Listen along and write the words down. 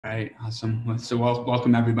All right, awesome. So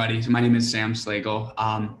welcome everybody. So my name is Sam Slagle.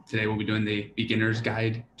 Today we'll be doing the beginner's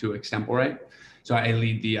guide to Extempore. So I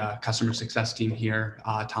lead the customer success team here.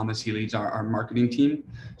 Thomas, he leads our marketing team.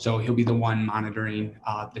 So he'll be the one monitoring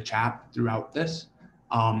the chat throughout this.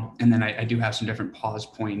 And then I do have some different pause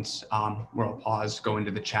points where I'll pause, go into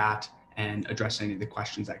the chat and address any of the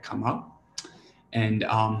questions that come up. And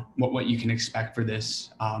what you can expect for this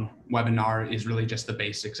webinar is really just the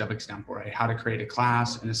basics of Extempore, how to create a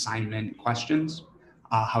class, an assignment, questions,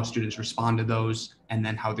 how students respond to those, and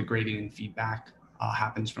then how the grading and feedback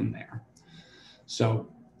happens from there.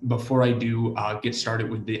 So before I do get started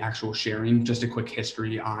with the actual sharing, just a quick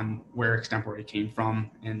history on where Extempore came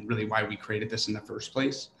from and really why we created this in the first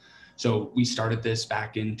place. So we started this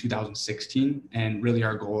back in 2016, and really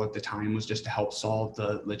our goal at the time was just to help solve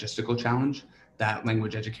the logistical challenge that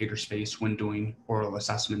language educators face when doing oral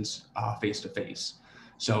assessments face-to-face.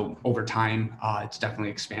 So over time, it's definitely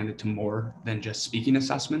expanded to more than just speaking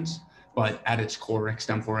assessments, but at its core,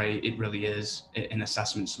 Extempore, it really is an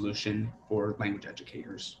assessment solution for language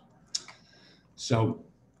educators. So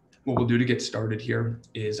what we'll do to get started here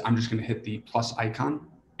is I'm just going to hit the plus icon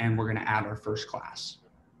and we're going to add our first class.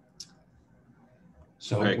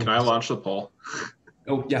 So can I launch the poll?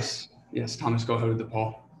 Oh, yes. Yes, Thomas, go ahead with the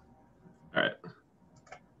poll. All right.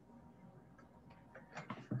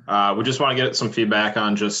 We just want to get some feedback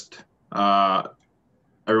on just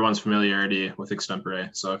everyone's familiarity with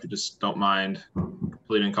Extempore. So if you just don't mind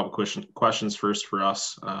completing a couple questions first for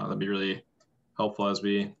us, that'd be really helpful as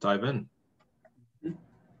we dive in.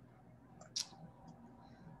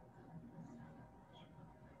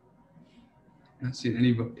 Not seeing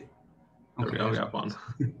anybody. Okay, I got one.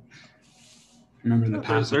 Remember in the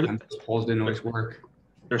past, sometimes those polls didn't always work.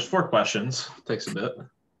 There's 4 questions. Takes a bit.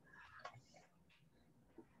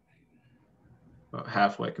 About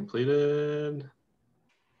halfway completed.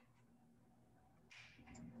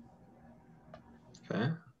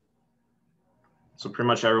 Okay. So pretty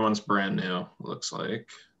much everyone's brand new, looks like.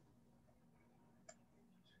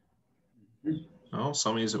 Oh,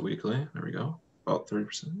 some use it weekly. There we go. About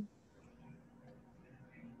 30%.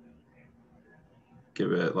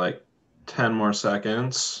 Give it like 10 more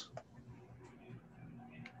seconds.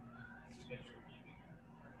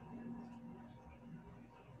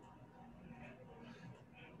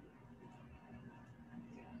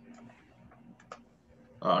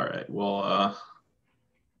 All right, we'll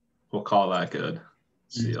call that good.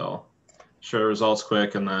 See, I'll share results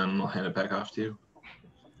quick and then we'll hand it back off to you.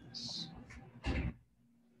 Pretty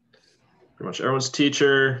much everyone's a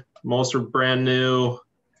teacher. Most are brand new,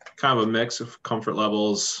 kind of a mix of comfort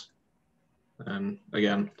levels. And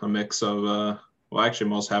again, a mix of, well,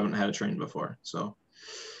 actually most haven't had a training before, so.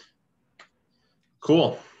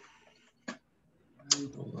 Cool.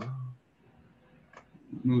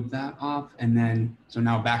 Move that off, and then so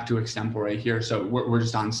now back to Extempore here. So we're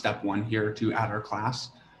just on step 1 here to add our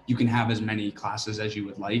class. You can have as many classes as you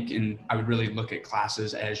would like, and I would really look at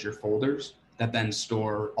classes as your folders that then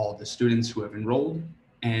store all the students who have enrolled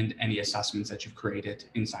and any assessments that you've created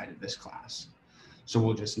inside of this class. So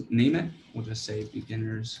we'll just name it. We'll just say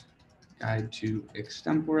Beginner's Guide to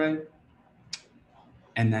Extempore,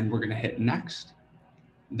 and then we're going to hit next.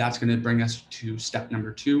 That's going to bring us to step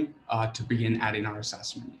number 2 to begin adding our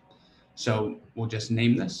assessment. So we'll just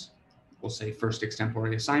name this. We'll say first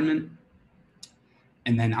Extempore assignment.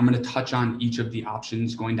 And then I'm going to touch on each of the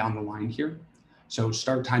options going down the line here. So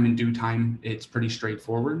start time and due time, it's pretty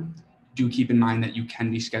straightforward. Do keep in mind that you can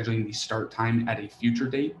be scheduling the start time at a future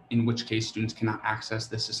date, in which case students cannot access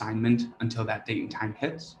this assignment until that date and time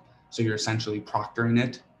hits. So you're essentially proctoring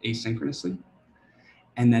it asynchronously.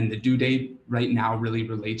 And then the due date right now really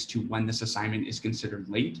relates to when this assignment is considered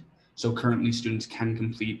late. So currently students can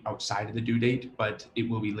complete outside of the due date, but it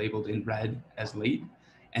will be labeled in red as late.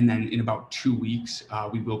 And then in about 2 weeks,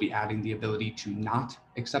 we will be adding the ability to not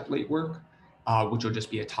accept late work, which will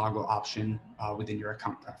just be a toggle option within your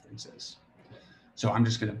account preferences. So I'm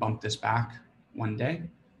just going to bump this back 1 day.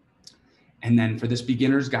 And then for this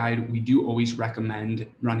beginner's guide, we do always recommend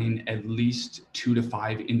running at least 2 to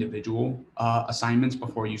 5 individual assignments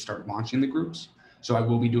before you start launching the groups. So I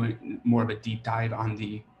will be doing more of a deep dive on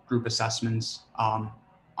the group assessments on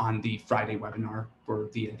the Friday webinar for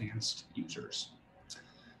the advanced users.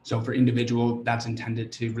 So for individual, that's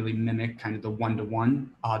intended to really mimic kind of the one-to-one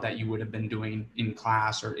that you would have been doing in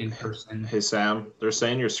class or in person. Hey, Sam, they're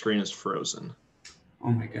saying your screen is frozen. Oh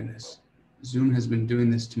my goodness. Zoom has been doing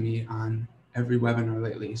this to me on every webinar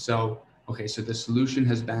lately. So, okay, so the solution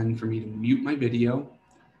has been for me to mute my video,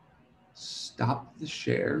 stop the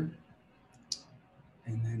share,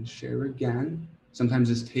 and then share again. Sometimes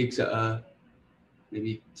this takes a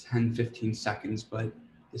maybe 10, 15 seconds, but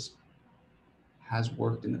this has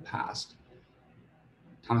worked in the past.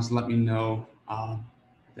 Thomas, let me know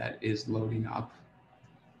that is loading up.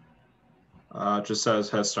 Just says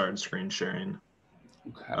has started screen sharing.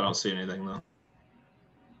 Okay. I don't see anything though.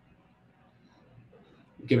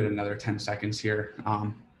 Give it another 10 seconds here.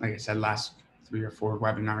 Like I said, last 3 or 4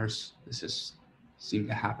 webinars, this has seemed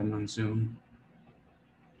to happen on Zoom.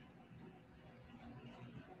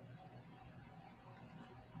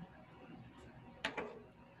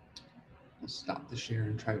 Let's stop the share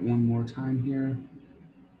and try it one more time here.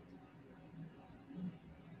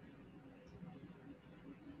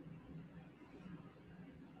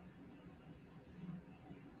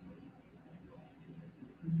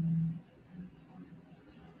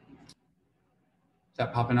 Is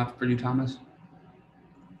that popping up for you, Thomas?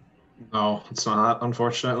 No, it's not,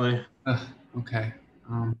 unfortunately. Okay.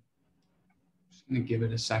 Just gonna give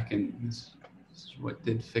it a second. This is what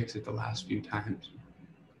did fix it the last few times.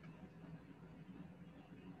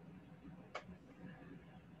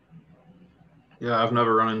 Yeah, I've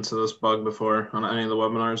never run into this bug before on any of the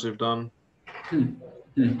webinars we've done.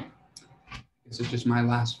 This is just my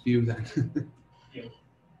last few then.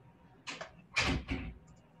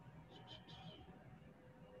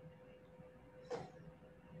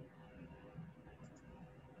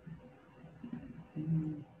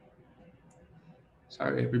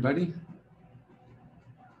 Sorry, everybody.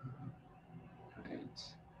 Right.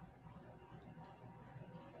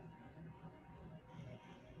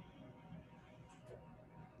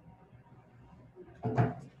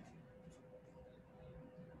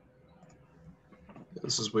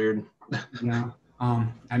 This is weird. Yeah.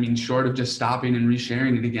 I mean, short of just stopping and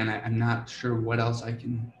resharing it again, I'm not sure what else I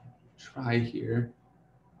can try here.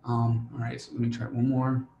 All right, so let me try one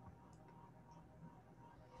more.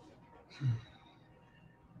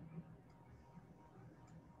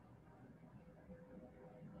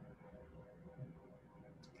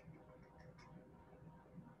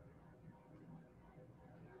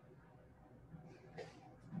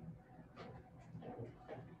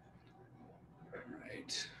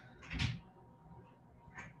 Right.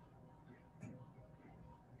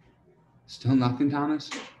 Still nothing, Thomas?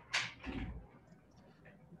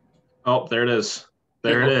 Oh, there it is.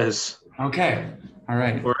 There it is. Okay. All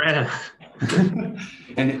right. We're in.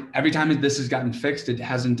 And every time this has gotten fixed, it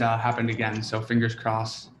hasn't happened again. So fingers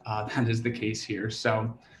crossed that is the case here.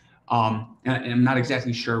 So and I'm not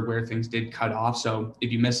exactly sure where things did cut off. So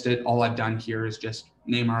if you missed it, all I've done here is just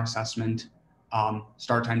name our assessment,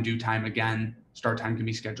 start time, due time. Again, start time can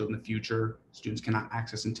be scheduled in the future. Students cannot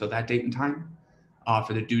access until that date and time.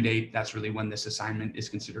 For the due date, that's really when this assignment is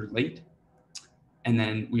considered late. And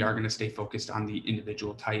then we are going to stay focused on the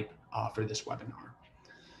individual type for this webinar.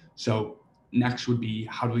 So next would be,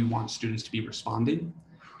 how do we want students to be responding?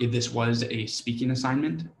 If this was a speaking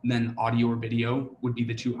assignment, then audio or video would be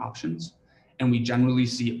the 2 options. And we generally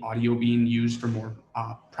see audio being used for more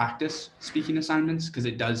practice speaking assignments because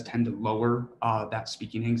it does tend to lower that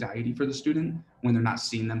speaking anxiety for the student when they're not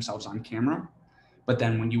seeing themselves on camera. But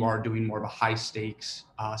then when you are doing more of a high stakes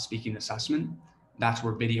speaking assessment, that's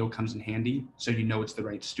where video comes in handy. So you know it's the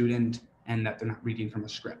right student and that they're not reading from a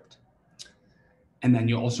script. And then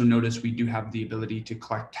you'll also notice we do have the ability to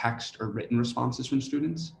collect text or written responses from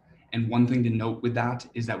students. And one thing to note with that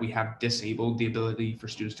is that we have disabled the ability for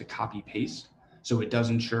students to copy paste. So it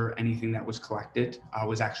does ensure anything that was collected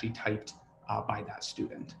was actually typed by that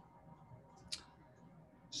student.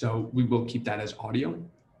 So we will keep that as audio,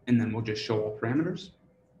 and then we'll just show all parameters.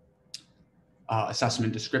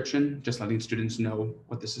 Assessment description, just letting students know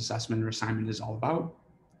what this assessment or assignment is all about.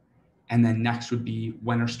 And then next would be,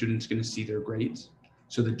 when are students going to see their grades?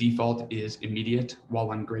 So the default is immediate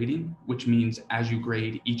while I'm grading, which means as you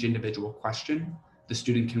grade each individual question, the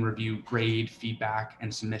student can review grade, feedback,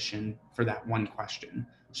 and submission for that one question.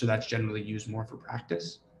 So that's generally used more for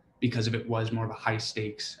practice, because if it was more of a high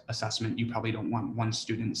stakes assessment, you probably don't want one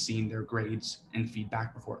student seeing their grades and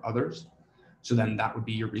feedback before others. So then that would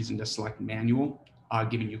be your reason to select manual,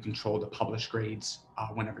 giving you control to publish grades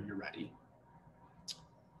whenever you're ready.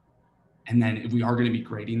 And then if we are going to be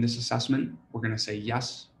grading this assessment, we're going to say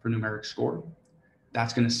yes for numeric score.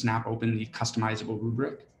 That's going to snap open the customizable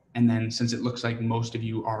rubric. And then since it looks like most of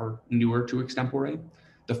you are newer to Extempore,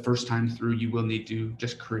 the first time through, you will need to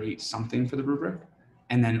just create something for the rubric.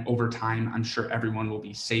 And then over time, I'm sure everyone will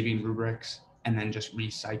be saving rubrics and then just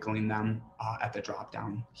recycling them at the drop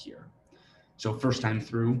down here. So first time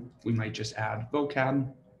through, we might just add vocab.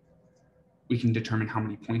 We can determine how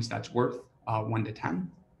many points that's worth, 1 to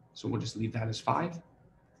 10. So we'll just leave that as 5.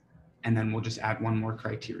 And then we'll just add one more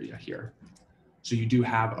criteria here. So you do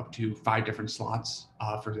have up to 5 different slots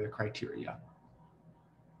for the criteria.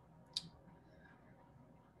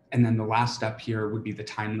 And then the last step here would be the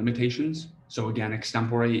time limitations. So again,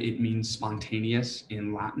 extempore, it means spontaneous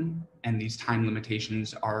in Latin. And these time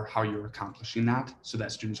limitations are how you're accomplishing that so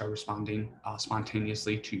that students are responding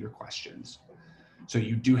spontaneously to your questions. So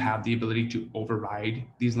you do have the ability to override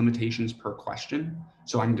these limitations per question.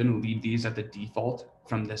 So I'm going to leave these at the default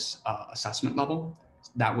from this assessment level.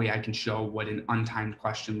 That way I can show what an untimed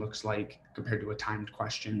question looks like compared to a timed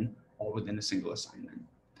question, all within a single assignment.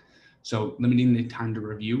 So limiting the time to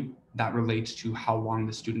review, that relates to how long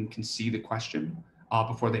the student can see the question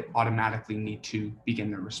before they automatically need to begin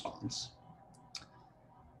their response.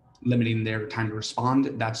 Limiting their time to respond,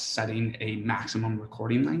 that's setting a maximum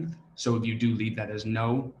recording length. So if you do leave that as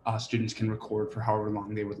no, students can record for however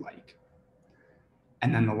long they would like.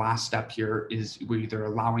 And then the last step here is we're either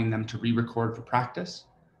allowing them to re-record for practice.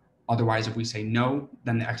 Otherwise, if we say no,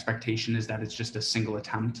 then the expectation is that it's just a single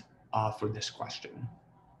attempt for this question.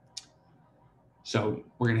 So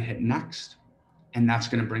we're going to hit next, and that's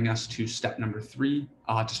going to bring us to step number 3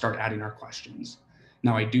 to start adding our questions.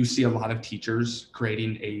 Now, I do see a lot of teachers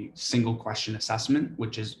creating a single question assessment,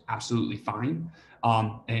 which is absolutely fine.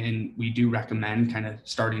 And we do recommend kind of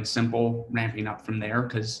starting simple, ramping up from there,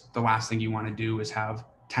 because the last thing you want to do is have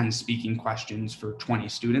 10 speaking questions for 20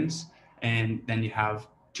 students, and then you have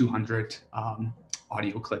 200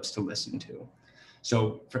 audio clips to listen to.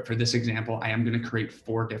 So for this example, I am going to create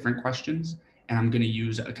 4 different questions, and I'm going to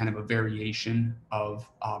use a kind of a variation of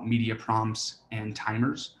media prompts and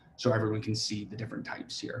timers so everyone can see the different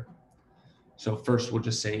types here. So first we'll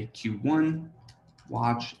just say Q1,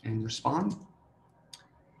 watch and respond.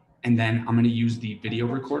 And then I'm going to use the video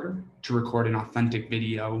recorder to record an authentic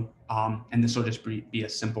video. And this will just be a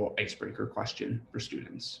simple icebreaker question for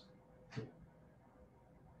students.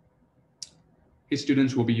 Hey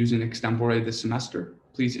students, we'll be using Extempore this semester.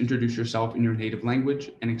 Please introduce yourself in your native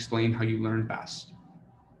language and explain how you learn best.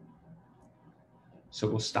 So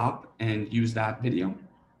we'll stop and use that video.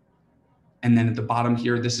 And then at the bottom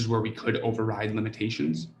here, this is where we could override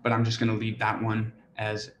limitations, but I'm just going to leave that one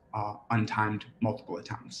as untimed multiple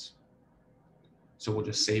attempts. So we'll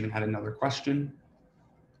just save and add another question.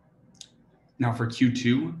 Now for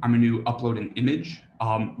Q2, I'm going to upload an image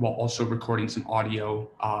while also recording some audio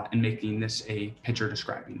and making this a picture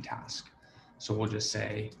describing task. So we'll just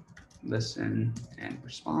say, listen and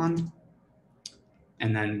respond.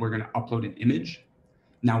 And then we're going to upload an image.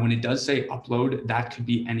 Now, when it does say upload, that could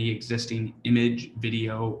be any existing image,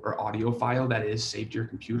 video, or audio file that is saved to your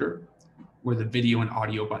computer, where the video and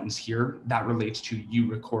audio buttons here, that relates to you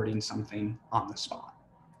recording something on the spot.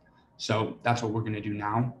 So that's what we're going to do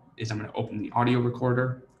now is I'm going to open the audio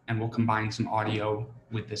recorder and we'll combine some audio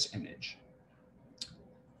with this image.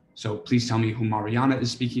 So please tell me who Mariana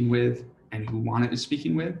is speaking with and who Juana is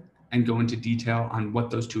speaking with, and go into detail on what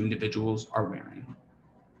those 2 individuals are wearing.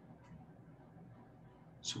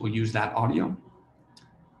 So we'll use that audio.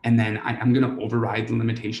 And then I'm going to override the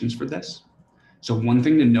limitations for this. So one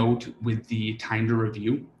thing to note with the time to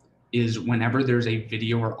review is whenever there's a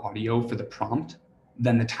video or audio for the prompt,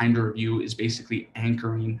 then the time to review is basically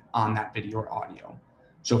anchoring on that video or audio.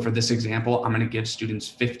 So for this example, I'm going to give students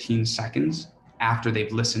 15 seconds after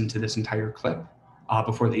they've listened to this entire clip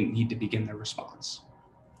before they need to begin their response.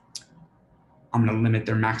 I'm going to limit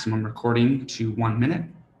their maximum recording to 1 minute.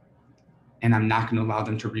 And I'm not going to allow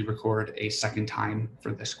them to re-record a second time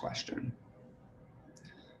for this question.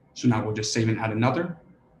 So now we'll just save and add another.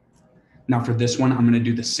 Now for this one, I'm going to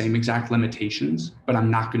do the same exact limitations, but I'm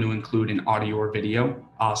not going to include an audio or video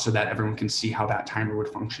so that everyone can see how that timer would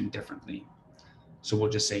function differently. So we'll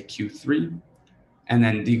just say Q3. And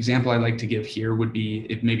then the example I like to give here would be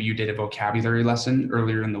if maybe you did a vocabulary lesson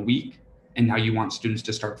earlier in the week, and now you want students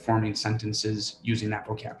to start forming sentences using that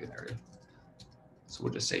vocabulary. So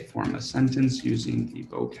we'll just say form a sentence using the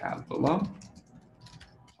vocab below.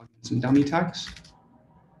 Plug in some dummy text.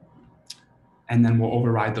 And then we'll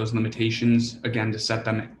override those limitations again to set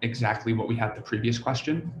them exactly what we had the previous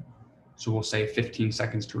question. So we'll say 15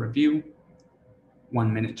 seconds to review,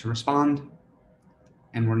 1 minute to respond,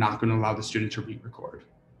 and we're not going to allow the student to re-record.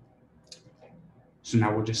 So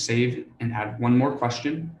now we'll just save and add one more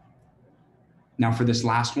question. Now for this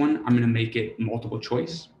last one, I'm going to make it multiple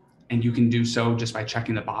choice. And you can do so just by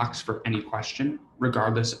checking the box for any question,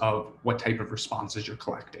 regardless of what type of responses you're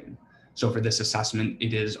collecting. So for this assessment,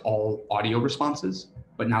 it is all audio responses,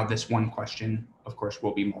 but now this one question, of course,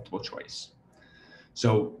 will be multiple choice.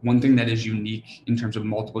 So one thing that is unique in terms of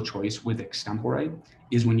multiple choice with Extempore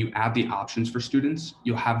is when you add the options for students,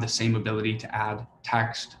 you'll have the same ability to add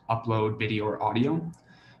text, upload, video, or audio.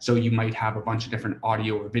 So you might have a bunch of different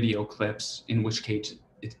audio or video clips, in which case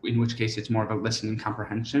it's more of a listening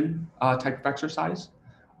comprehension type of exercise,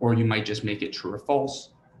 or you might just make it true or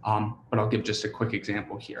false. But I'll give just a quick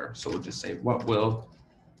example here. So we'll just say, what will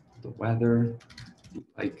the weather be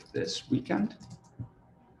like this weekend?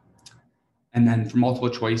 And then for multiple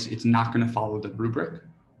choice, it's not going to follow the rubric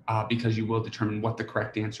because you will determine what the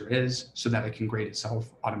correct answer is so that it can grade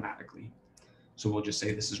itself automatically. So we'll just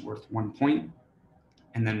say this is worth 1 point,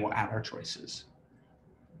 and then we'll add our choices.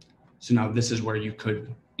 So now this is where you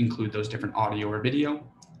could include those different audio or video.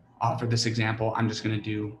 For this example, I'm just going to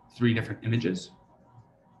do 3 different images.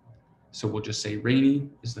 So we'll just say rainy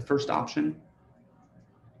is the first option.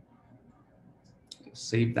 We'll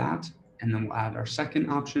save that, and then we'll add our second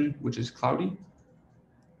option, which is cloudy.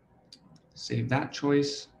 Save that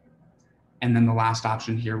choice. And then the last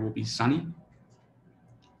option here will be sunny.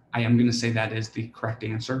 I am going to say that is the correct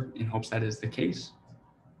answer in hopes that is the case.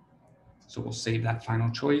 So we'll save that final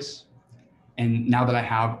choice. And now that I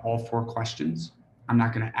have all 4 questions, I'm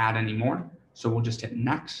not going to add any more. So we'll just hit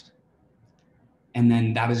next. And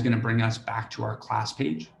then that is going to bring us back to our class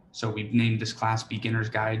page. So we've named this class Beginner's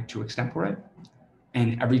Guide to Extempore.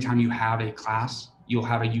 And every time you have a class, you'll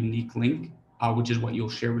have a unique link, which is what you'll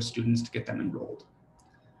share with students to get them enrolled.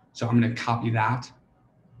 So I'm going to copy that.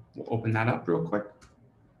 We'll open that up real quick.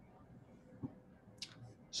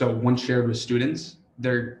 So once shared with students,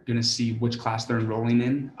 they're going to see which class they're enrolling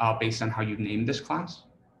in based on how you named this class.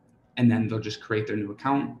 And then they'll just create their new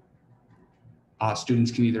account.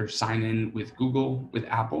 Students can either sign in with Google, with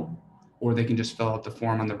Apple, or they can just fill out the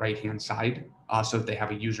form on the right-hand side so that they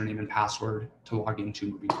have a username and password to log into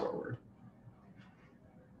moving forward.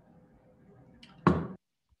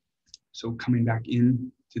 So coming back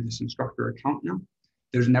in to this instructor account now,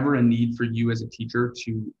 there's never a need for you as a teacher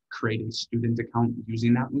to create a student account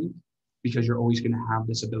using that link, because you're always going to have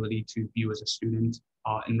this ability to view as a student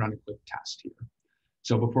and run a quick test here.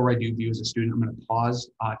 So before I do view as a student, I'm going to pause.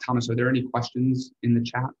 Thomas, are there any questions in the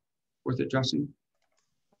chat worth addressing?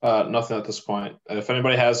 Nothing at this point. If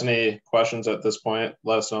anybody has any questions at this point,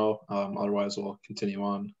 let us know. Otherwise, we'll continue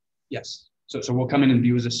on. Yes. So we'll come in and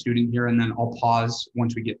view as a student here, and then I'll pause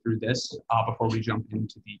once we get through this before we jump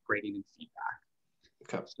into the grading and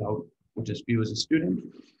feedback. Okay. So we'll just view as a student.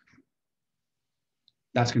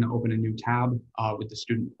 That's going to open a new tab with the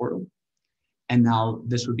student portal. And now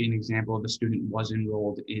this would be an example of a student was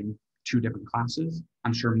enrolled in 2 different classes.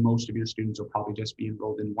 I'm sure most of your students will probably just be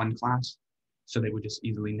enrolled in 1 class, so they would just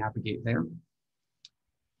easily navigate there.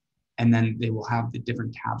 And then they will have the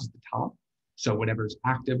different tabs at the top. So whatever is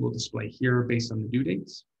active will display here based on the due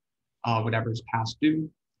dates, whatever is past due,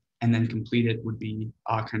 and then completed would be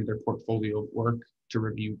kind of their portfolio of work to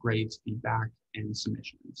review grades, feedback, and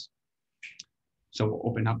submissions. So we'll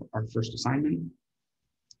open up our first assignment.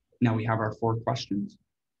 Now we have our 4 questions.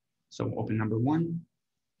 So we'll open number 1.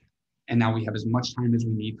 And now we have as much time as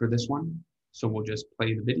we need for this one. So we'll just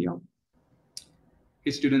play the video.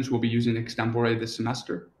 Hey students, we'll be using Extempore this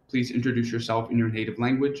semester. Please introduce yourself in your native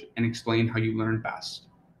language and explain how you learn best.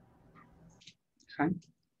 Okay,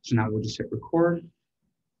 so now we'll just hit record.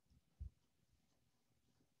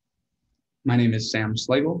 My name is Sam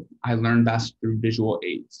Slagle. I learn best through visual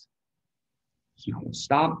aids. So now we'll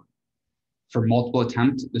stop. For multiple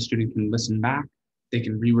attempts, the student can listen back. They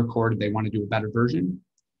can re-record if they want to do a better version.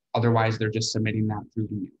 Otherwise, they're just submitting that through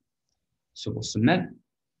the mute. So we'll submit.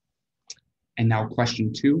 And now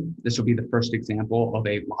question 2, this will be the first example of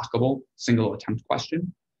a lockable single attempt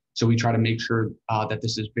question. So we try to make sure that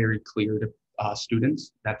this is very clear to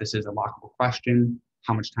students that this is a lockable question,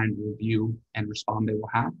 how much time to review and respond they will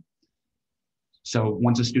have. So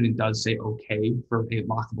once a student does say okay for a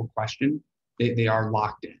lockable question, they are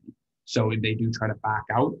locked in. So if they do try to back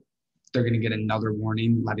out, they're going to get another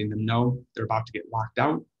warning letting them know they're about to get locked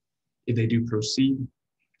out. If they do proceed,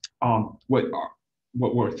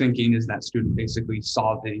 what we're thinking is that student basically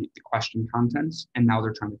saw the question contents, and now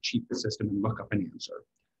they're trying to cheat the system and look up an answer.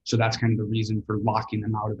 So that's kind of the reason for locking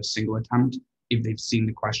them out of a single attempt if they've seen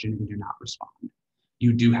the question and do not respond.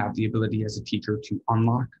 You do have the ability as a teacher to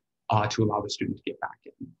unlock to allow the student to get back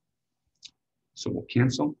in. So we'll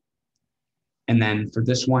cancel. And then for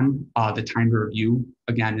this one, the time to review,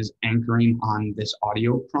 again, is anchoring on this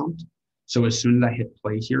audio prompt. So as soon as I hit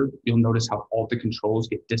play here, you'll notice how all the controls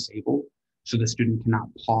get disabled. So the student cannot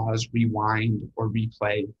pause, rewind, or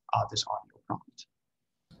replay this audio prompt.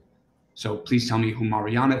 So please tell me who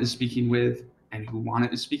Mariana is speaking with and who Juana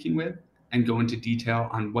is speaking with, and go into detail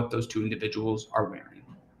on what those 2 individuals are wearing.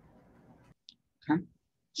 Okay,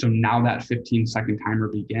 so now that 15-second timer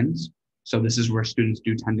begins. So this is where students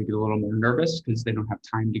do tend to get a little more nervous because they don't have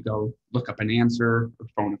time to go look up an answer or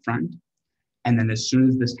phone a friend. And then as soon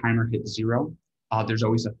as this timer hits 0, there's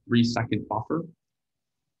always a 3-second buffer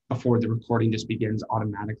before the recording just begins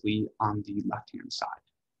automatically on the left-hand side.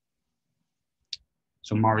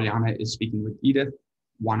 So Mariana is speaking with Edith.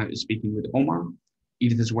 Juana is speaking with Omar.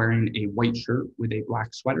 Edith is wearing a white shirt with a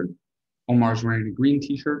black sweater. Omar is wearing a green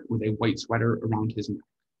t-shirt with a white sweater around his neck.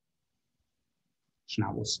 So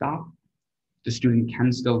now we'll stop. The student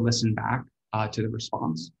can still listen back to the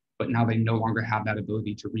response, but now they no longer have that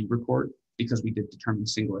ability to re-record because we did determine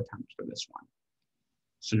single attempt for this one.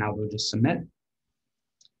 So now we'll just submit.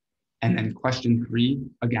 And then question 3,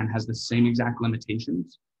 again, has the same exact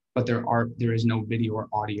limitations, but there is no video or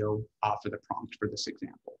audio for the prompt for this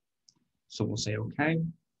example. So we'll say, okay.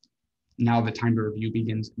 Now the time to review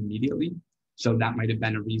begins immediately. So that might have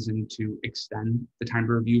been a reason to extend the time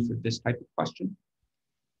to review for this type of question.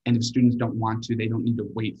 And if students don't want to, they don't need to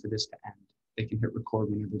wait for this to end. They can hit record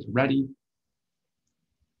whenever they're ready.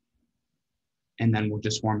 And then we'll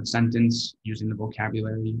just form a sentence using the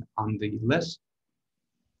vocabulary on the list.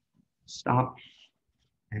 Stop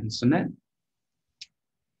and submit.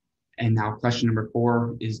 And now question number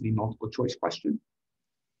 4 is the multiple choice question.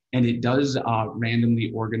 And it does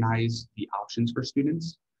randomly organize the options for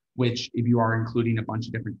students, which if you are including a bunch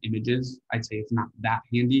of different images, I'd say it's not that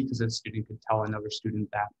handy because a student could tell another student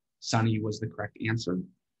that Sunny was the correct answer.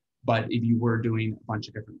 But if you were doing a bunch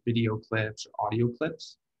of different video clips or audio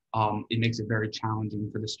clips, it makes it very challenging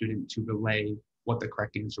for the student to relay what the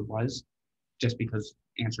correct answer was. Just because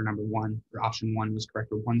answer number 1 or option 1 was correct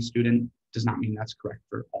for one student does not mean that's correct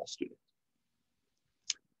for all students.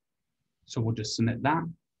 So we'll just submit that.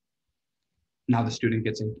 Now the student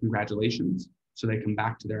gets a congratulations. So they come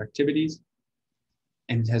back to their activities,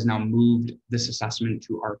 and it has now moved this assessment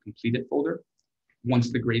to our completed folder.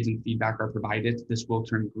 Once the grades and feedback are provided, this will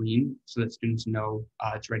turn green so that students know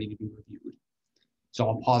it's ready to be reviewed. So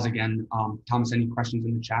I'll pause again. Thomas, any questions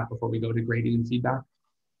in the chat before we go to grading and feedback?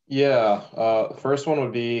 Yeah, first one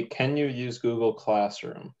would be, can you use Google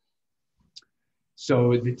Classroom?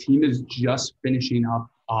 So the team is just finishing up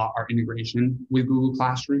our integration with Google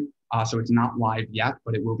Classroom. So it's not live yet,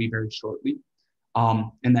 but it will be very shortly.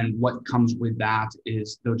 And then what comes with that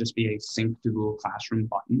is there'll just be a sync to Google Classroom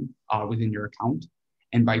button within your account.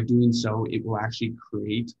 And by doing so, it will actually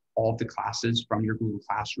create all of the classes from your Google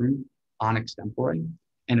Classroom on Extempore,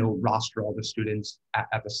 and it will roster all the students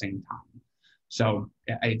at the same time. So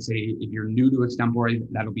I'd say if you're new to Extempore,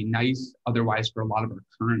 that'll be nice. Otherwise, for a lot of our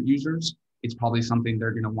current users, it's probably something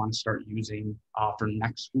they're going to want to start using for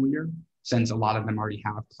next school year, since a lot of them already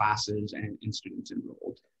have classes and students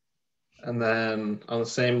enrolled. And then on the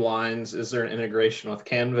same lines, is there an integration with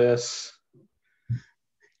Canvas?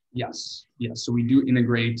 Yes. So we do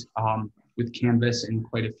integrate with Canvas and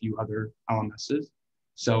quite a few other LMSs.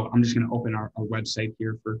 So I'm just going to open our website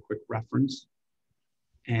here for a quick reference.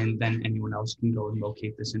 And then anyone else can go and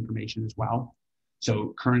locate this information as well.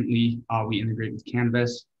 So currently we integrate with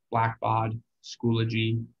Canvas, Blackboard,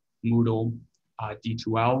 Schoology, Moodle,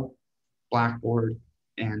 D2L, Blackboard,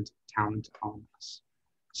 and Talent LMS.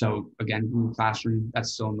 So again, Google Classroom,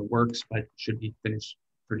 that's still in the works, but should be finished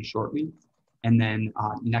pretty shortly. And then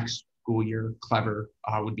next school year, Clever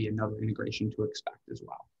would be another integration to expect as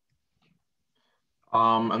well.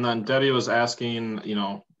 And then Debbie was asking,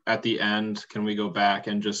 at the end, can we go back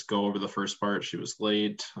and just go over the first part? She was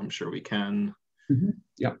late. I'm sure we can.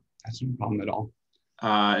 Yep, that's no problem at all.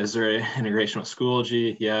 Is there an integration with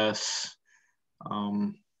Schoology? Yes.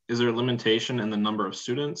 Is there a limitation in the number of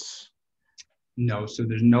students? No, so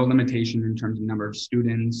there's no limitation in terms of number of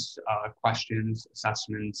students, questions,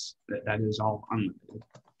 assessments. That is all unlimited.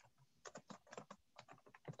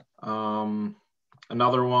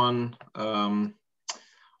 Another one.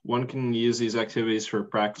 One can use these activities for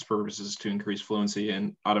practice purposes to increase fluency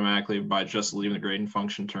and automatically by just leaving the grading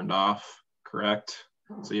function turned off, correct?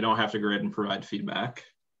 So you don't have to grade and provide feedback.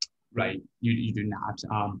 Right, you do not.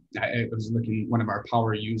 I was looking, one of our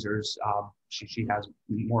power users, she has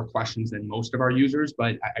more questions than most of our users,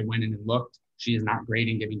 but I went in and looked. She is not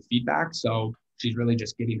grading, giving feedback. So she's really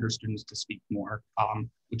just getting her students to speak more,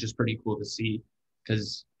 which is pretty cool to see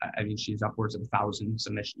because I mean, she's upwards of 1,000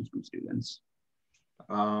 submissions from students.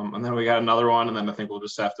 And then we got another one, and then I think we'll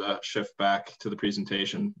just have to shift back to the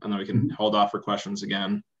presentation, and then we can hold off for questions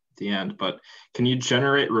again at the end. But can you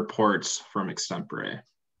generate reports from Extempore?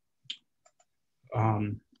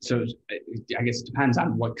 So I guess it depends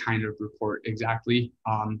on what kind of report exactly.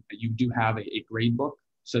 You do have a grade book.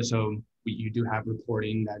 So you do have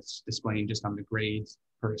reporting that's displaying just on the grades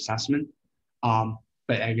per assessment.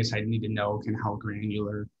 But I guess I need to know how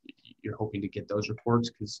granular you're hoping to get those reports,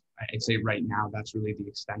 because I'd say right now that's really the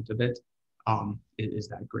extent of it, is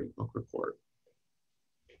that grade book report.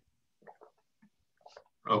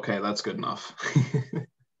 Okay, that's good enough.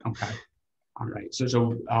 Okay. All right. So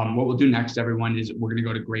what we'll do next, everyone, is we're going to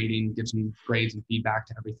go to grading, give some grades and feedback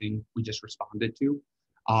to everything we just responded to.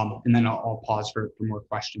 And then I'll pause for more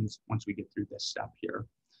questions once we get through this step here.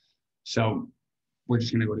 So we're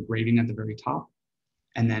just going to go to grading at the very top.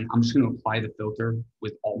 And then I'm just going to apply the filter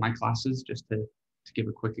with all my classes just to give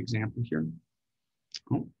a quick example here.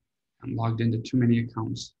 Oh, I'm logged into too many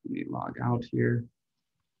accounts. Let me log out here.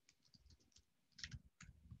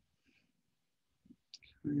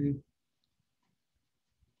 Okay.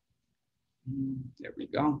 There we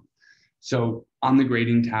go. So on the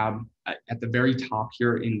grading tab at the very top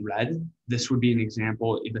here in red, this would be an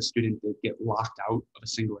example if a student did get locked out of a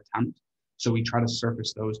single attempt. So we try to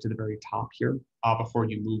surface those to the very top here before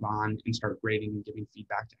you move on and start grading and giving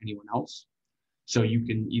feedback to anyone else. So you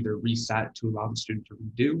can either reset to allow the student to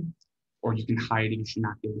redo, or you can hide if you should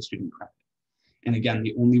not give the student credit. And again,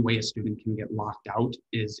 the only way a student can get locked out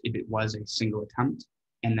is if it was a single attempt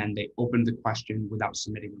and then they opened the question without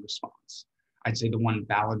submitting a response. I'd say the one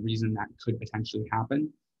valid reason that could potentially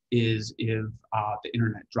happen is if the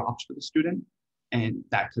internet drops for the student, and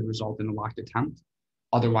that could result in a locked attempt.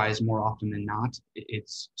 Otherwise, more often than not,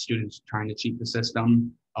 it's students trying to cheat the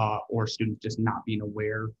system or students just not being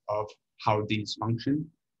aware of how these function,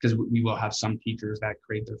 because we will have some teachers that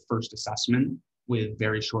create their first assessment with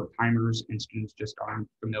very short timers and students just aren't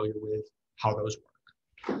familiar with how those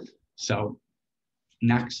work. So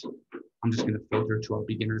next, I'm just going to filter to our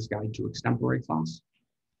beginner's guide to extempore class.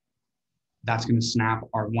 That's going to snap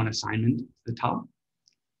our one assignment to the top,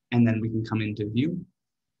 and then we can come into view.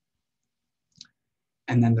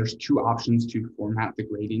 And then there's two options to format the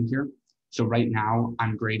grading here. So right now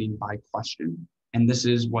I'm grading by question, and this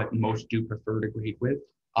is what most do prefer to grade with.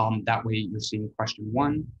 That way you're seeing question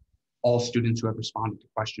one, all students who have responded to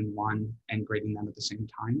question one, and grading them at the same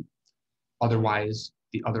time. Otherwise,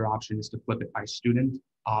 the other option is to flip it by student,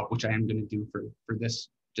 which I am going to do for this,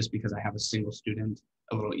 just because I have a single student,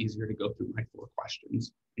 a little easier to go through my 4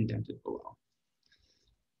 questions indented below.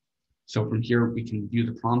 So from here, we can view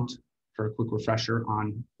the prompt for a quick refresher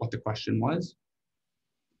on what the question was.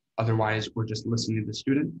 Otherwise, we're just listening to the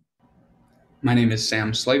student. My name is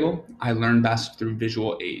Sam Slagle. I learn best through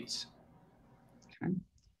visual aids. Okay.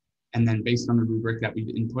 And then based on the rubric that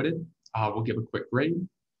we've inputted, we'll give a quick grade.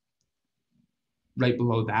 Right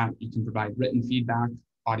below that, you can provide written feedback,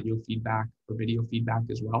 audio feedback, or video feedback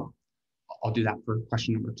as well. I'll do that for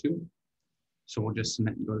question number 2. So we'll just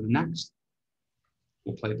submit and go to the next.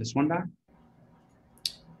 We'll play this one back.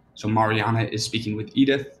 So Mariana is speaking with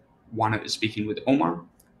Edith. Juana is speaking with Omar.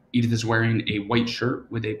 Edith is wearing a white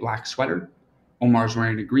shirt with a black sweater. Omar is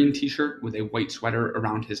wearing a green t-shirt with a white sweater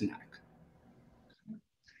around his neck.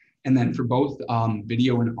 And then for both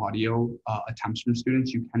video and audio attempts from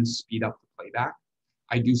students, you can speed up the playback.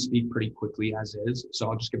 I do speak pretty quickly as is, so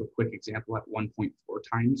I'll just give a quick example at 1.4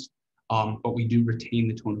 times. But we do retain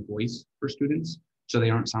the tone of voice for students, so they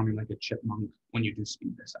aren't sounding like a chipmunk when you do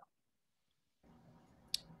speed this up.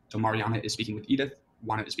 So Mariana is speaking with Edith.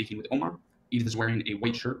 Juana is speaking with Omar. Edith is wearing a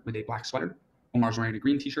white shirt with a black sweater. Omar is wearing a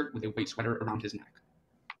green t-shirt with a white sweater around his neck.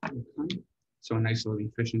 Okay. So a nice little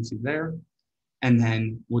efficiency there. And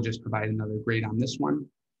then we'll just provide another grade on this one.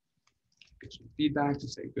 Get some feedback to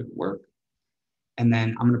say good work. And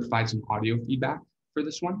then I'm going to provide some audio feedback for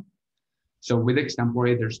this one. So with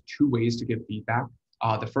Extempore, there's 2 ways to give feedback.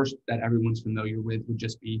 The first that everyone's familiar with would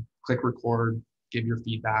just be click record, give your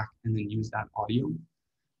feedback, and then use that audio.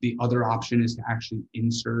 The other option is to actually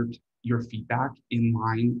insert your feedback in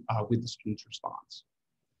line with the student's response.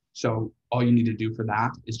 So all you need to do for that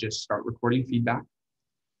is just start recording feedback,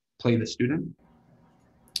 play the student.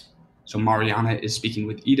 So Mariana is speaking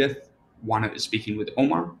with Edith. Juana is speaking with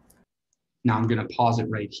Omar. Now I'm going to pause it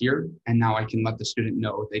right here, and now I can let the student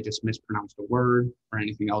know if they just mispronounced a word or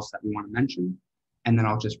anything else that we want to mention, and then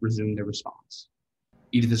I'll just resume the response.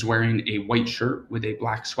 Edith is wearing a white shirt with a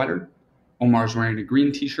black sweater. Omar is wearing a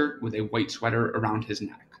green t-shirt with a white sweater around his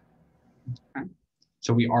neck. Okay.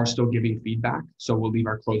 So we are still giving feedback, so we'll leave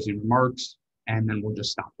our closing remarks, and then we'll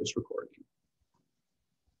just stop this recording.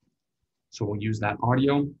 So we'll use that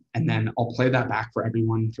audio, and then I'll play that back for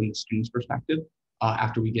everyone from the student's perspective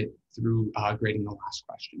after we get through grading the last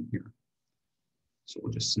question here. So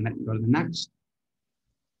we'll just submit and go to the next.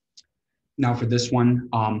 Now for this one,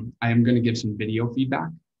 I am going to give some video feedback,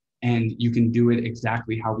 and you can do it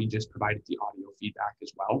exactly how we just provided the audio feedback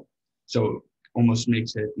as well. So it almost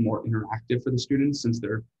makes it more interactive for the students since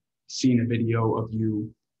they're seeing a video of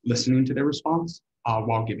you listening to their response.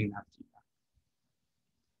 while giving that feedback.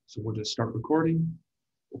 So we'll just start recording.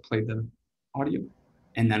 We'll play the audio,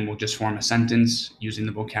 and then we'll just form a sentence using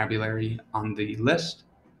the vocabulary on the list.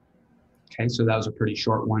 Okay, so that was a pretty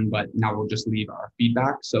short one, but now we'll just leave our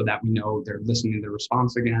feedback so that we know they're listening to the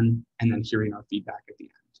response again and then hearing our feedback at the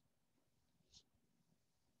end.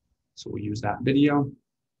 So we'll use that video,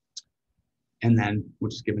 and then we'll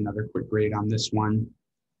just give another quick grade on this one,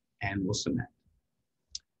 and we'll submit.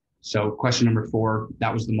 So question number 4,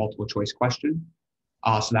 that was the multiple choice question.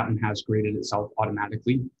 So that one has graded itself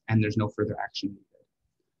automatically, and there's no further action needed.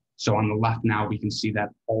 So on the left now, we can see that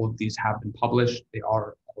all of these have been published. They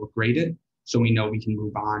are all graded, so we know we can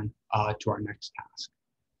move on to our next task.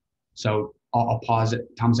 So I'll pause it.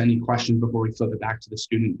 Thomas, any questions before we flip it back to the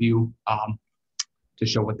student view to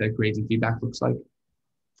show what the grades and feedback looks like?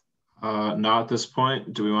 Not at this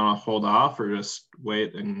point. Do we want to hold off or just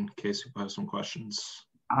wait in case you have some questions?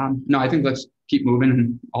 No, I think let's keep moving,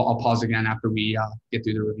 and I'll pause again after we get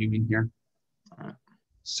through the reviewing here. All right.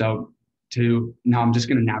 So now I'm just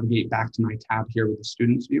going to navigate back to my tab here with the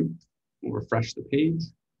student's view. We'll refresh the page.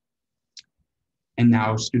 And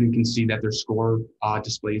now student can see that their score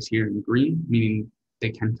displays here in green, meaning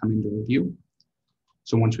they can come into review.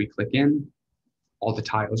 So once we click in, all the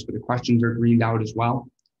tiles for the questions are greened out as well.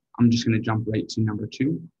 I'm just going to jump right to number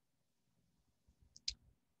 2.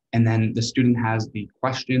 And then the student has the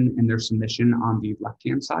question and their submission on the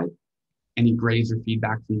left-hand side. Any grades or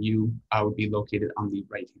feedback from you would be located on the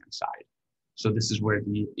right-hand side. So this is where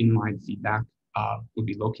the inline feedback would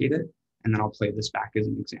be located. And then I'll play this back as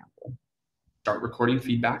an example. Start recording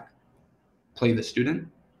feedback, play the student.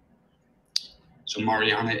 So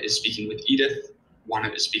Mariana is speaking with Edith, Juana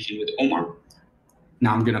is speaking with Omar.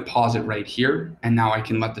 Now I'm going to pause it right here, and now I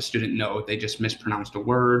can let the student know if they just mispronounced a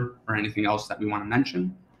word or anything else that we want to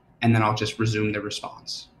mention, and then I'll just resume the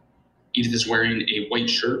response. Edith is wearing a white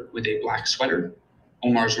shirt with a black sweater.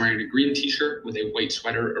 Omar is wearing a green t-shirt with a white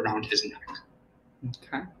sweater around his neck.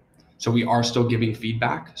 Okay, so we are still giving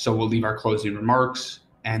feedback, so we'll leave our closing remarks,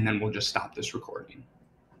 and then we'll just stop this recording.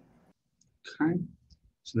 Okay,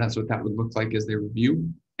 so that's what that would look like as they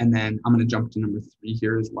review. And then I'm going to jump to number 3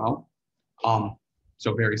 here as well.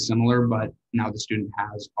 So very similar, but now the student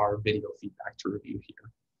has our video feedback to review here.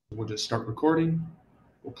 We'll just start recording.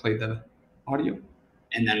 We'll play the audio,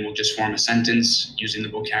 and then we'll just form a sentence using the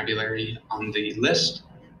vocabulary on the list.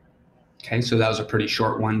 Okay, so that was a pretty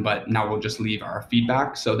short one, but now we'll just leave our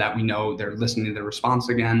feedback so that we know they're listening to the response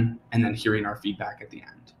again and then hearing our feedback at the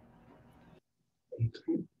end.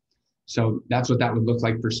 Okay. So that's what that would look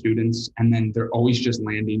like for students. And then they're always just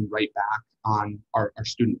landing right back on our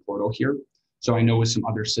student portal here. So I know with some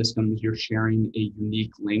other systems, you're sharing a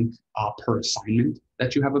unique link per assignment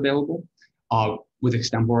that you have available. With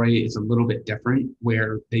Extempore, it's a little bit different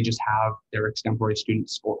where they just have their Extempore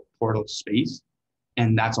student portal space,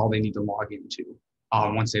 and that's all they need to log into.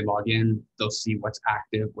 Once they log in, they'll see what's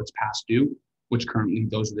active, what's past due, which currently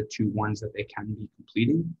those are the 2 ones that they can be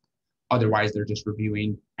completing. Otherwise, they're just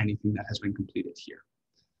reviewing anything that has been completed here.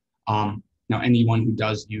 Now, anyone who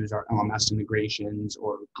does use our LMS integrations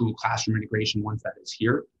or Google Classroom integration, once that is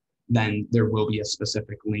here, then there will be a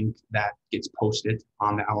specific link that gets posted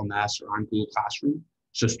on the LMS or on Google Classroom.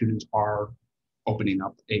 So students are opening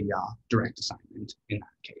up a direct assignment in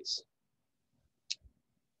that case.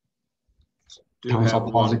 Thomas,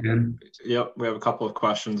 I'll pause again. Yep, we have a couple of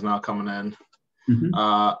questions now coming in.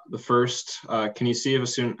 The first, can you see if a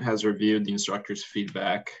student has reviewed the instructor's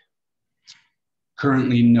feedback?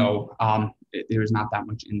 Currently, no. There's not that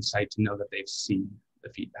much insight to know that they've seen the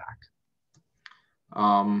feedback.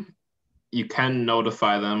 You can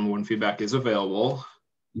notify them when feedback is available.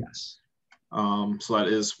 Yes. So that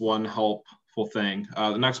is one helpful thing.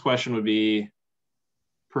 The next question would be,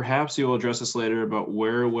 perhaps you will address this later, but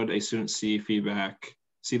where would a student see the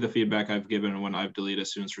feedback I've given when I've deleted a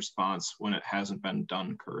student's response when it hasn't been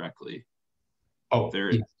done correctly? Oh,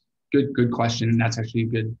 yes. Good question. That's actually a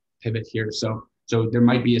good pivot here. So there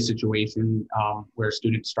might be a situation where a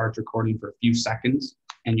student starts recording for a few seconds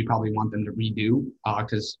and you probably want them to redo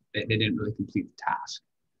because they didn't really complete the task.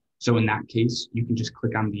 So in that case, you can just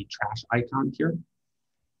click on the trash icon here.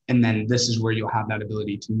 And then this is where you'll have that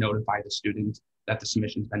ability to notify the student that the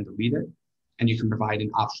submission's been deleted. And you can provide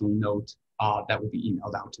an optional note that will be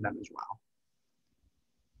emailed out to them as well.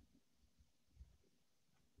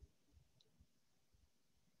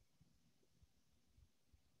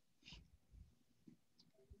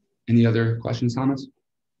 Any other questions, Thomas?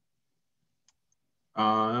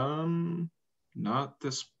 Not at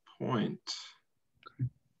this point. Okay.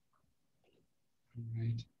 All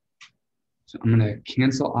right. So I'm going to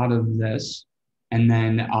cancel out of this. And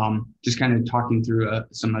then just kind of talking through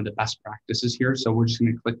some of the best practices here. So we're just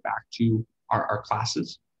going to click back to our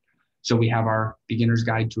classes. So we have our beginner's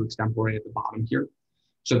guide to Extempore at the bottom here.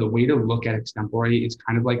 So the way to look at Extempore is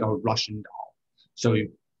kind of like a Russian doll. So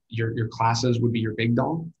your classes would be your big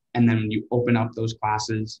doll. And then when you open up those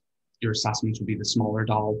classes, your assessments would be the smaller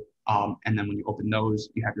doll. And then when you open those,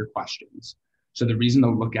 you have your questions. So the reason to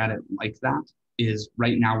look at it like that is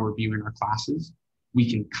right now we're viewing our classes. We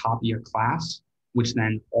can copy a class, which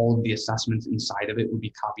then all of the assessments inside of it would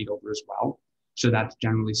be copied over as well. So that's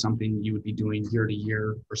generally something you would be doing year to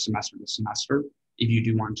year or semester to semester if you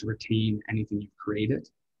do want to retain anything you've created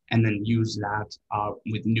and then use that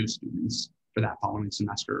with new students for that following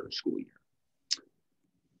semester or school year.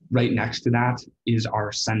 Right next to that is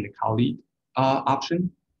our send a colleague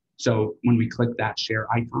option. So when we click that share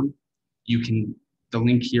icon, the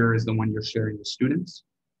link here is the one you're sharing with students.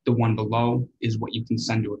 The one below is what you can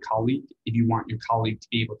send to a colleague if you want your colleague to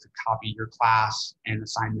be able to copy your class and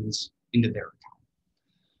assignments into their account.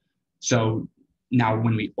 So now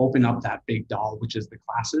when we open up that big doll, which is the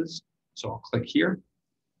classes, so I'll click here.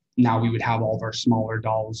 Now we would have all of our smaller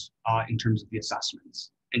dolls in terms of the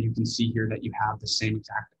assessments. And you can see here that you have the same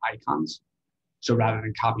exact icons. So rather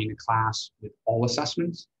than copying a class with all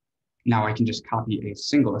assessments, now I can just copy a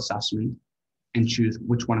single assessment and choose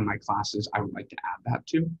which one of my classes I would like to add that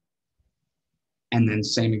to. And then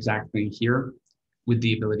same exact thing here with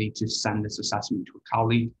the ability to send this assessment to a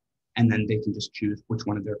colleague, and then they can just choose which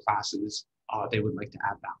one of their classes they would like to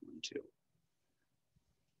add that one to.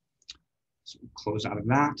 So we'll close out of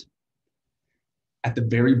that. At the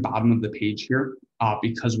very bottom of the page here,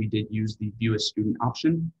 because we did use the view a student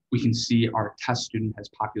option, we can see our test student has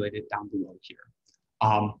populated down below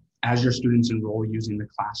here. As your students enroll using the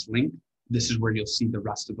class link, this is where you'll see the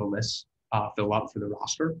rest of the list fill up for the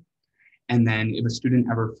roster. And then if a student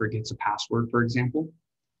ever forgets a password, for example,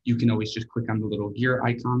 you can always just click on the little gear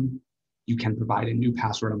icon. You can provide a new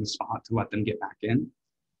password on the spot to let them get back in.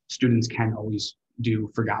 Students can always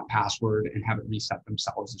do forgot password and have it reset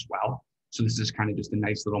themselves as well. So this is kind of just a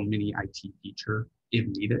nice little mini IT feature if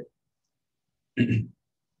needed.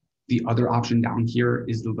 The other option down here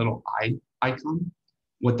is the little eye icon.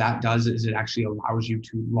 What that does is it actually allows you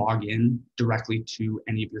to log in directly to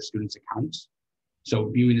any of your students' accounts. So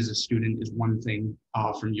viewing as a student is one thing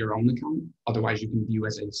from your own account. Otherwise, you can view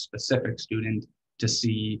as a specific student to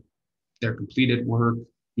see their completed work.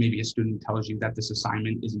 Maybe a student tells you that this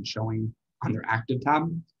assignment isn't showing on their active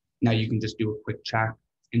tab. Now you can just do a quick check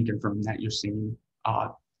and confirm that you're seeing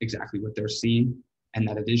exactly what they're seeing and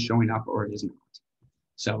that it is showing up or it is not.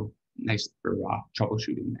 So nice for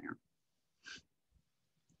troubleshooting there.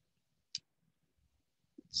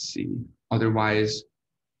 Let's see. Otherwise,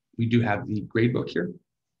 we do have the gradebook here.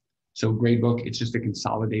 So gradebook, it's just a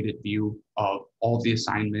consolidated view of all the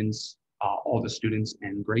assignments, all the students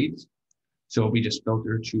and grades. So we just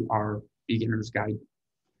filter to our beginner's guide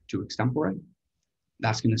to Extempore.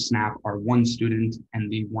 That's going to snap our one student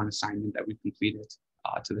and the one assignment that we completed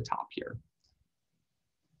to the top here.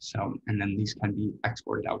 So, and then these can be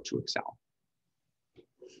exported out to Excel.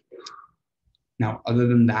 Now, other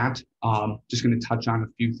than that, just going to touch on a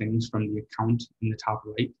few things from the account in the top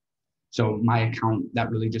right. So my account, that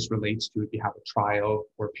really just relates to if you have a trial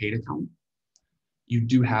or paid account. You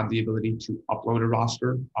do have the ability to upload a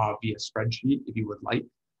roster via spreadsheet if you would like.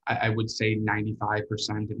 I would say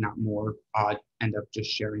 95%, if not more, end up just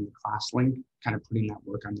sharing the class link, kind of putting that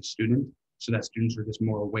work on the student so that students are just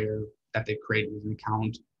more aware that they've created an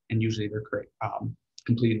account and usually they're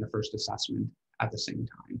completing the first assessment at the same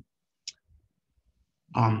time.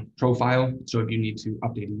 Profile, so if you need to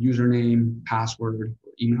update a username, password, or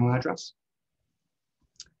email address.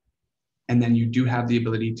 And then you do have the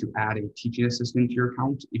ability to add a teaching assistant to your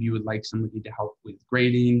account if you would like somebody to help with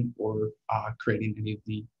grading or creating any of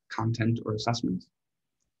the content or assessments.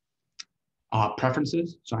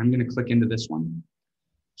 Preferences, so I'm going to click into this one.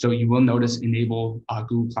 So you will notice enable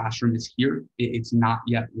Google Classroom is here. It's not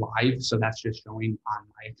yet live, so that's just showing on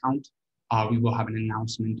my account. We will have an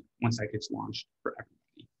announcement once that gets launched for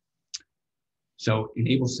everybody. So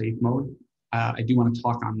enable safe mode. I do want to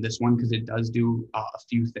talk on this one because it does do a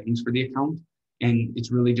few things for the account. And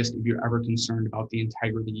it's really just if you're ever concerned about the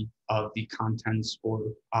integrity of the contents or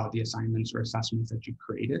the assignments or assessments that you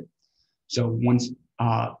created. So once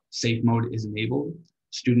safe mode is enabled,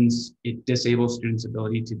 it disables students'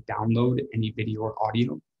 ability to download any video or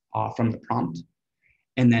audio from the prompt.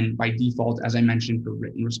 And then by default, as I mentioned for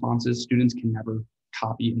written responses, students can never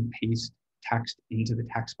copy and paste text into the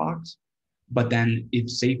text box. But then if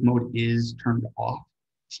safe mode is turned off,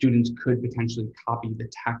 students could potentially copy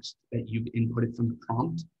the text that you've inputted from the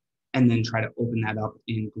prompt and then try to open that up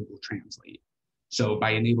in Google Translate. So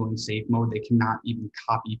by enabling safe mode, they cannot even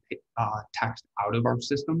copy text out of our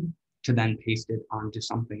system to then paste it onto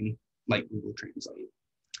something like Google Translate.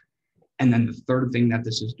 And then the third thing that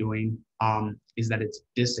this is doing is that it's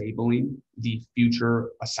disabling the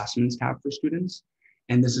future assessments tab for students.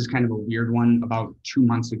 And this is kind of a weird one. About 2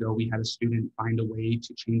 months ago, we had a student find a way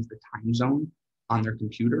to change the time zone on their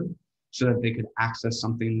computer so that they could access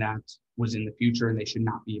something that was in the future and they should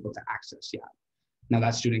not be able to access yet. Now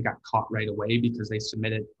that student got caught right away because they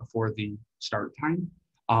submitted before the start time.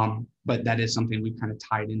 But that is something we've kind of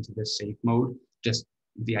tied into this safe mode. Just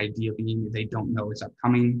the idea being they don't know it's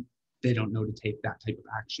upcoming. They don't know to take that type of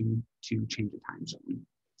action to change the time zone.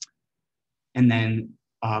 And then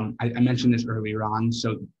I mentioned this earlier on.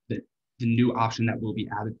 So the new option that will be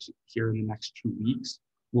added here in the next 2 weeks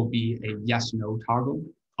will be a yes/no toggle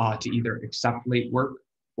to either accept late work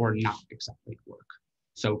or not accept late work.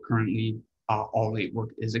 So currently all late work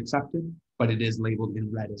is accepted, but it is labeled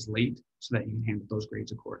in red as late so that you can handle those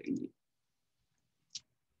grades accordingly.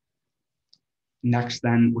 Next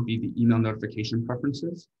then would be the email notification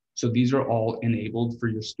preferences. So these are all enabled for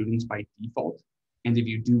your students by default. And if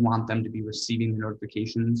you do want them to be receiving the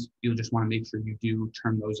notifications, you'll just want to make sure you do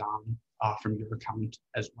turn those on from your account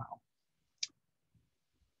as well.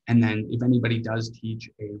 And then if anybody does teach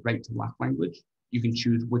a right to left language, you can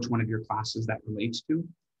choose which one of your classes that relates to.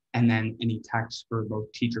 And then any text for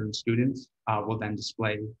both teacher and students will then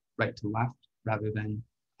display right to left rather than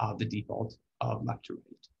the default of left to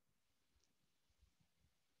right.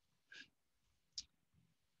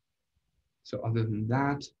 So other than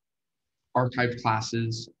that, archived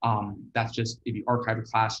classes, that's just if you archive a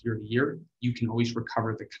class year to year, you can always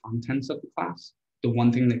recover the contents of the class. The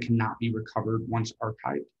one thing that cannot be recovered once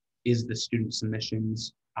archived is the student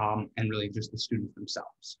submissions and really just the students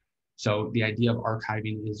themselves. So the idea of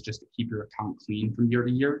archiving is just to keep your account clean from year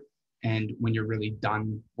to year. And when you're really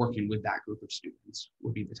done working with that group of students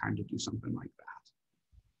would be the time to do something like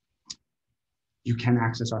that. You can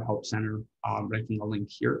access our help center right from the link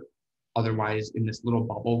here. Otherwise, in this little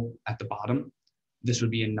bubble at the bottom, this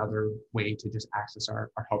would be another way to just access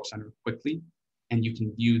our help center quickly. And you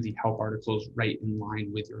can view the help articles right in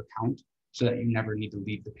line with your account so that you never need to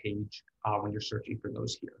leave the page when you're searching for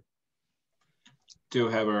those here. Do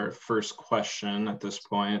have our first question at this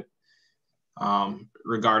point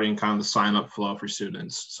regarding kind of the sign up flow for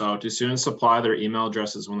students. So do students supply their email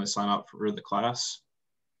addresses when they sign up for the class?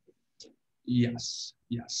 Yes.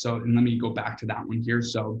 So and let me go back to that one here.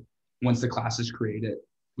 So once the class is created,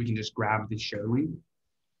 we can just grab the share link.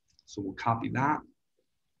 So we'll copy that.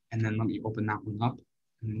 And then let me open that one up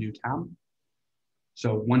in a new tab.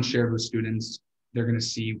 So once shared with students, they're going to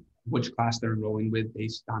see which class they're enrolling with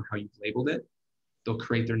based on how you've labeled it. They'll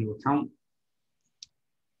create their new account.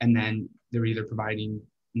 And then they're either providing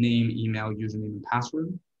name, email, username, and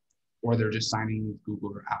password, or they're just signing with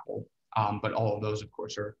Google or Apple. But all of those, of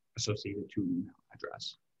course, are associated to an email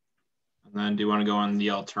address. And then do you want to go on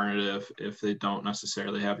the alternative if they don't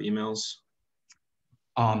necessarily have emails?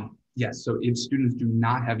 Yes, so if students do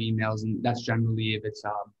not have emails, and that's generally if it's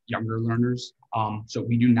younger learners, so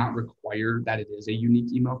we do not require that it is a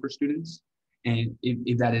unique email for students. And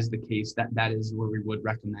if that is the case, that is where we would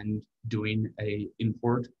recommend doing a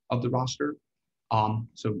import of the roster.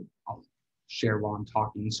 So I'll share while I'm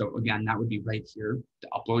talking. So again, that would be right here to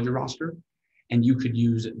upload your roster. And you could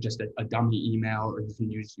use just a dummy email, or you can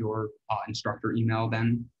use your instructor email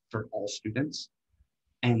then for all students.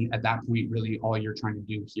 And at that point, really all you're trying to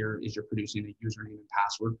do here is you're producing a username and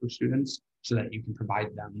password for students so that you can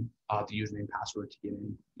provide them the username and password to get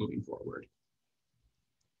in moving forward.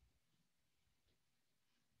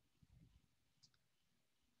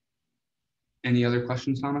 Any other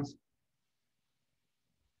questions, Thomas?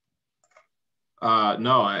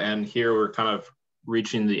 No, and here we're kind of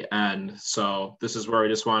reaching the end. So this is where we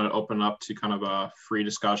just want to open up to kind of a free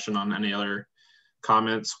discussion on any other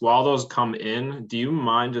comments. While those come in, do you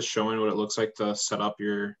mind just showing what it looks like to set up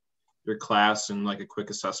your class and like a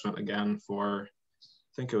quick assessment again for,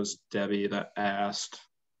 I think it was Debbie that asked.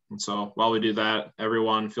 And so while we do that,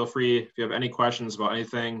 everyone feel free, if you have any questions about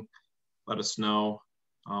anything, let us know.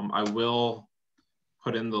 I will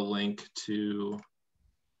put in the link to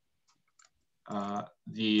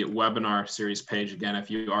the webinar series page again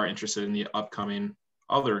if you are interested in the upcoming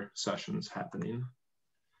other sessions happening.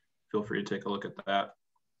 Feel free to take a look at that.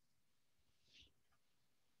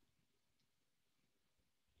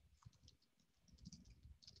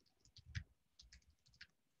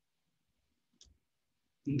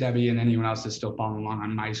 Debbie and anyone else is still following along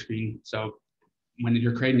on my screen. So when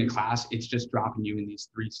you're creating a class, it's just dropping you in these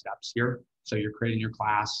 3 steps here. So you're creating your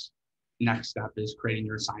class, next step is creating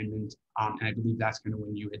your assignment. And I believe that's kind of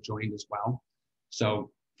when you had joined as well.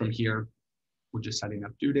 So from here, we're just setting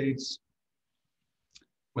up due dates,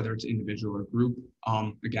 whether it's individual or group.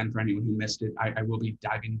 Again, for anyone who missed it, I will be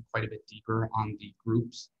diving quite a bit deeper on the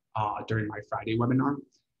groups during my Friday webinar.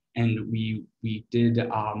 And we did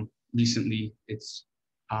recently, it's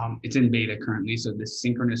in beta currently, so the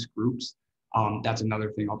synchronous groups, that's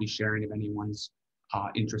another thing I'll be sharing if anyone's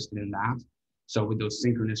interested in that. So with those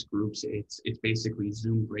synchronous groups, it's basically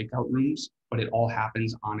Zoom breakout rooms, but it all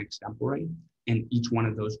happens on Extempore. And each one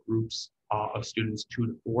of those groups of students 2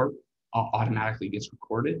 to 4 automatically gets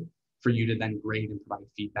recorded for you to then grade and provide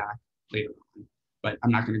feedback later on. But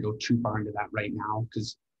I'm not going to go too far into that right now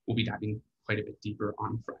because we'll be diving quite a bit deeper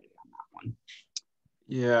on Friday on that one.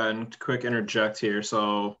 Yeah, and quick interject here.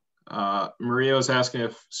 So Maria was asking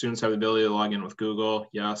if students have the ability to log in with Google.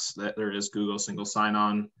 Yes, there is Google single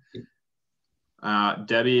sign-on.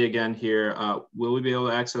 Debbie again here, will we be able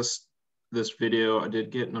to access this video? I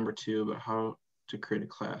did get number 2, but how to create a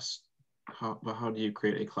class? How do you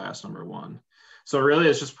create a class number 1? So really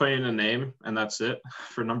it's just putting in a name and that's it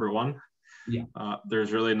for number 1. Yeah.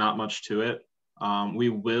 There's really not much to it. We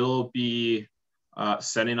will be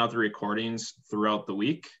sending out the recordings throughout the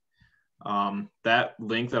week. That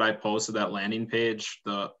link that I posted, that landing page,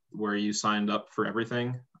 where you signed up for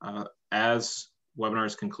everything, as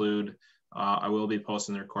webinars conclude, I will be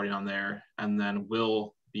posting the recording on there, and then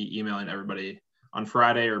we'll be emailing everybody on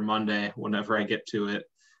Friday or Monday whenever I get to it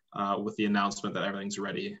with the announcement that everything's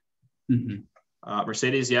ready. Mm-hmm.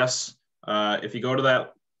 Mercedes, yes. If you go to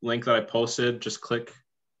that link that I posted, just click.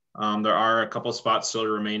 There are a couple spots still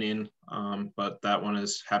remaining, but that one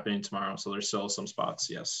is happening tomorrow, so there's still some spots,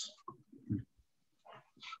 yes.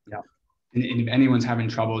 Yeah, and if anyone's having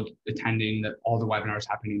trouble attending all the webinars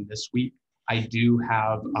happening this week, I do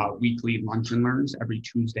have weekly lunch and learns every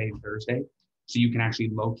Tuesday and Thursday. So you can actually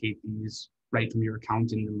locate these right from your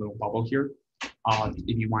account in the little bubble here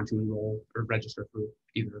if you want to enroll or register for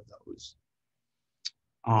either of those.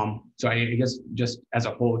 So I guess just as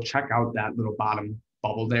a whole, check out that little bottom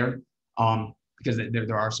bubble there because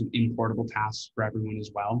there are some importable tasks for everyone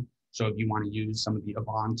as well. So if you want to use some of the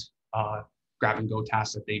Avant grab and go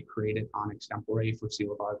tasks that they've created on Extempore for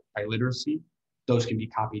Seal of Biliteracy, those can be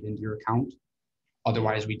copied into your account.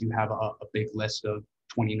 Otherwise, we do have a big list of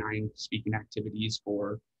 29 speaking activities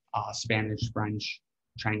for Spanish, French,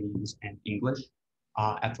 Chinese, and English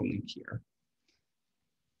at the link here.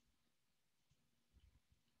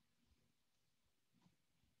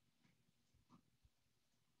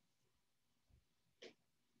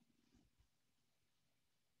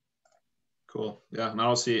 Cool. Yeah, and I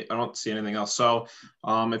don't see anything else. So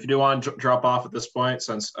if you do want to drop off at this point,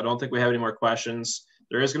 since I don't think we have any more questions,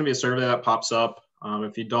 there is going to be a survey that pops up.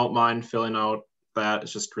 If you don't mind filling out that,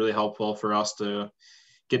 it's just really helpful for us to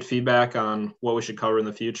get feedback on what we should cover in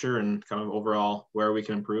the future and kind of overall where we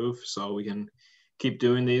can improve, so we can keep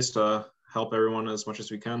doing these to help everyone as much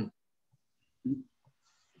as we can.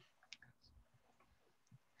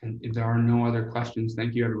 And if there are no other questions,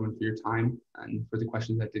 thank you everyone for your time and for the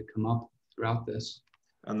questions that did come up throughout this.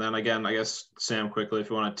 And then again, I guess, Sam, quickly, if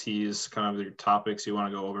you want to tease kind of your topics you want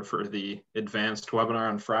to go over for the advanced webinar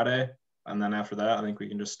on Friday, and then after that, I think we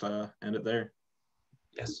can just end it there.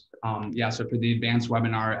 Yes. Yeah, so for the advanced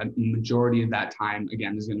webinar, a majority of that time,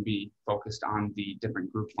 again, is going to be focused on the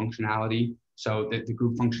different group functionality. So the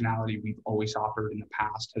group functionality we've always offered in the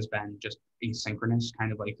past has been just asynchronous,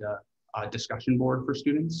 kind of like a discussion board for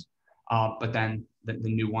students. But then the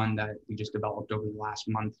new one that we just developed over the last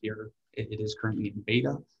month here, it is currently in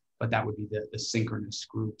beta, but that would be the synchronous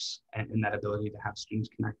groups and that ability to have students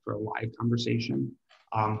connect for a live conversation,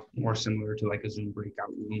 more similar to like a Zoom breakout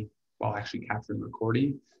room while actually capturing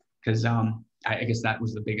recording. Because I guess that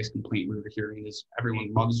was the biggest complaint we were hearing is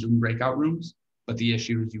everyone loves Zoom breakout rooms, but the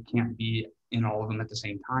issue is you can't be in all of them at the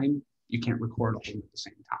same time. You can't record all of them at the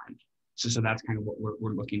same time. So that's kind of what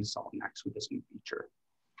we're looking to solve next with this new feature.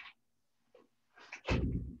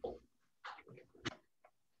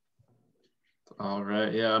 All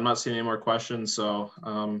right. Yeah, I'm not seeing any more questions. So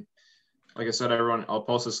like I said, everyone, I'll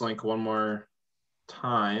post this link one more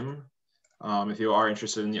time. If you are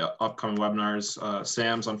interested in the upcoming webinars,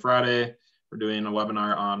 Sam's on Friday. We're doing a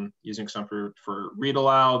webinar on using Extempore for read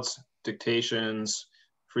alouds, dictations,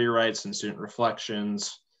 free writes, and student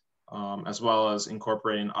reflections, as well as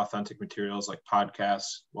incorporating authentic materials like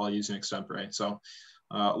podcasts while using Extempore. So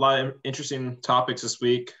a lot of interesting topics this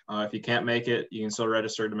week. If you can't make it, you can still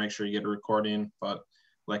register to make sure you get a recording. But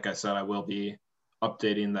like I said, I will be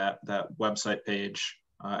updating that website page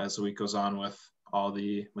as the week goes on with all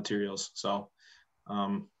the materials. So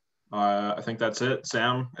I think that's it.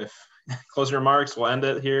 Sam, if closing remarks, we'll end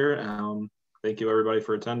it here. Thank you everybody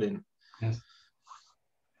for attending. Yes.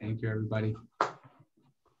 Thank you, everybody.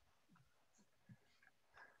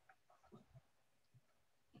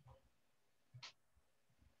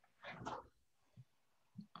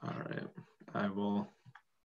 All right, I will